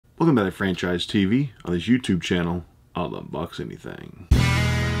Welcome back to Franchise TV. On this YouTube channel, I'll unbox anything.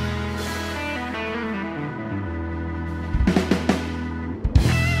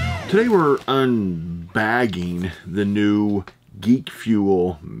 Today we're unbagging the new Geek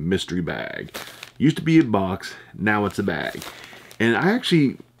Fuel mystery bag. Used to be a box, now it's a bag. And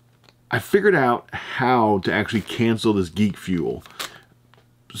I figured out how to actually cancel this Geek Fuel.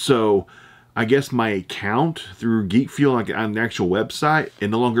 So I guess my account through Geek Fuel, like on the actual website, it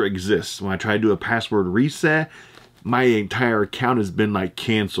no longer exists. When I try to do a password reset, my entire account has been like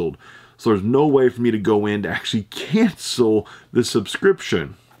canceled. So there's no way for me to go in to actually cancel the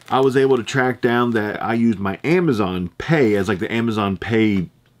subscription. I was able to track down that I used my Amazon Pay as like the Amazon Pay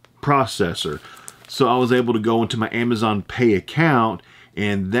processor. So I was able to go into my Amazon Pay account,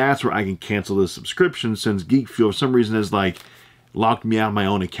 and that's where I can cancel the subscription, since Geek Fuel for some reason has like locked me out of my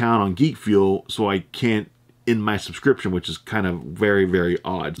own account on Geek Fuel, so I can't end my subscription, which is kind of very, very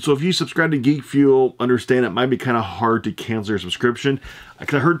odd. So if you subscribe to Geek Fuel, understand it might be kind of hard to cancel your subscription.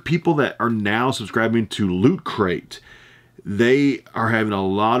 Because I heard people that are now subscribing to Loot Crate, they are having a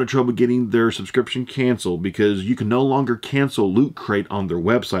lot of trouble getting their subscription canceled, because you can no longer cancel Loot Crate on their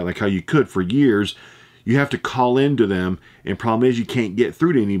website like how you could for years. You have to call into them, and problem is you can't get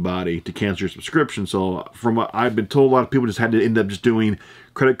through to anybody to cancel your subscription. So from what I've been told, a lot of people just had to end up just doing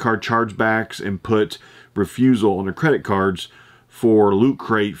credit card chargebacks and put refusal on their credit cards for Loot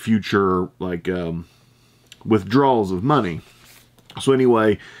Crate future like withdrawals of money. So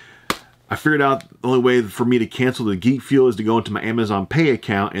anyway, I figured out the only way for me to cancel the Geek Fuel is to go into my Amazon Pay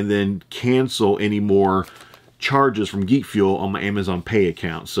account and then cancel any more charges from Geek Fuel on my Amazon Pay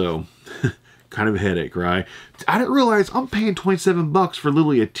account. So kind of a headache, right? I didn't realize I'm paying 27 bucks for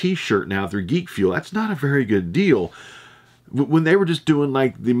literally a t-shirt now through Geek Fuel. That's not a very good deal. When they were just doing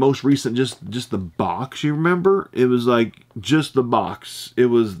like the most recent, just the box, you remember? It was like just the box. It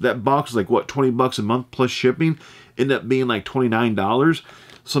was, that box was like what, 20 bucks a month plus shipping? Ended up being like $29.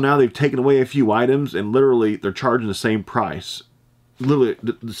 So now they've taken away a few items and literally they're charging the same price. Literally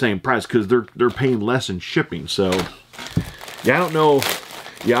the same price, because they're paying less in shipping. So yeah, I don't know.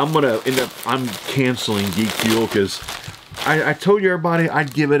 Yeah, I'm canceling Geek Fuel, because I told you everybody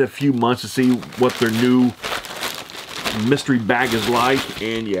I'd give it a few months to see what their new mystery bag is like,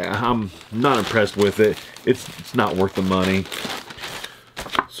 and yeah, I'm not impressed with it. It's not worth the money.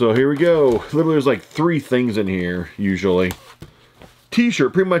 So here we go. Literally there's like 3 things in here usually.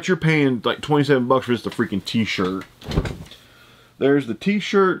 T-shirt, pretty much you're paying like 27 bucks for just a freaking t-shirt. There's the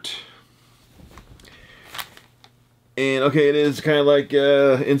t-shirt. And okay, it is kind of like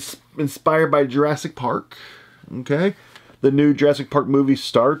inspired by Jurassic Park. Okay, the new Jurassic Park movie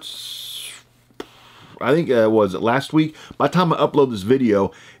starts, I think was it last week? By the time I upload this video,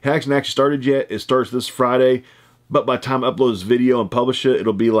 it hasn't actually started yet. It starts this Friday, but by the time I upload this video and publish it,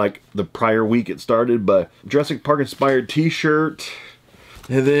 it'll be like the prior week it started. But Jurassic Park inspired t-shirt.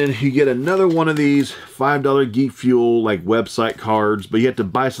 And then you get another one of these $5 Geek Fuel like website cards, but you have to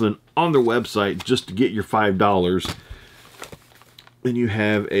buy something on their website just to get your $5. Then you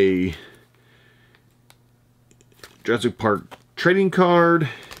have a Jurassic Park trading card,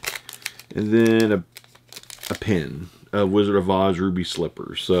 and then a pin, a Wizard of Oz Ruby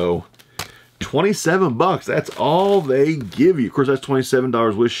Slippers. So 27 bucks, that's all they give you. Of course, that's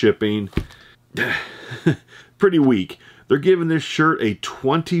 $27 with shipping. Pretty weak. They're giving this shirt a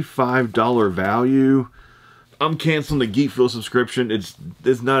 $25 value. I'm canceling the Geek Fuel subscription. It's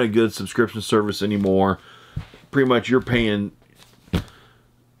not a good subscription service anymore. Pretty much you're paying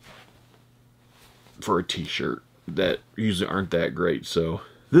for a t-shirt that usually aren't that great. So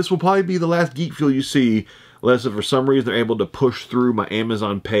this will probably be the last Geek Fuel you see, unless if for some reason they're able to push through my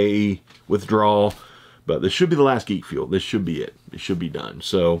Amazon Pay withdrawal. But this should be the last Geek Fuel. This should be it. It should be done.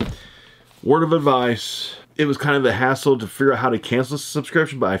 So word of advice, it was kind of a hassle to figure out how to cancel the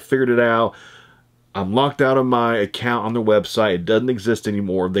subscription, but I figured it out. I'm locked out of my account on their website. It doesn't exist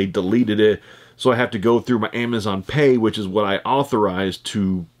anymore. They deleted it. So I have to go through my Amazon Pay, which is what I authorized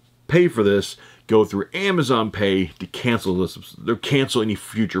to pay for this. Go through Amazon Pay to cancel this. They'll cancel any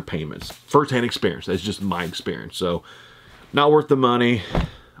future payments. First-hand experience. That's just my experience. So not worth the money.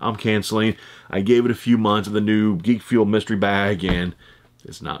 I'm canceling. I gave it a few months of the new Geek Fuel mystery bag, and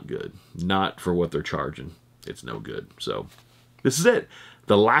it's not good. Not for what they're charging. It's no good. So this is it.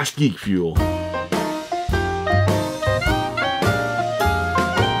 The last Geek Fuel.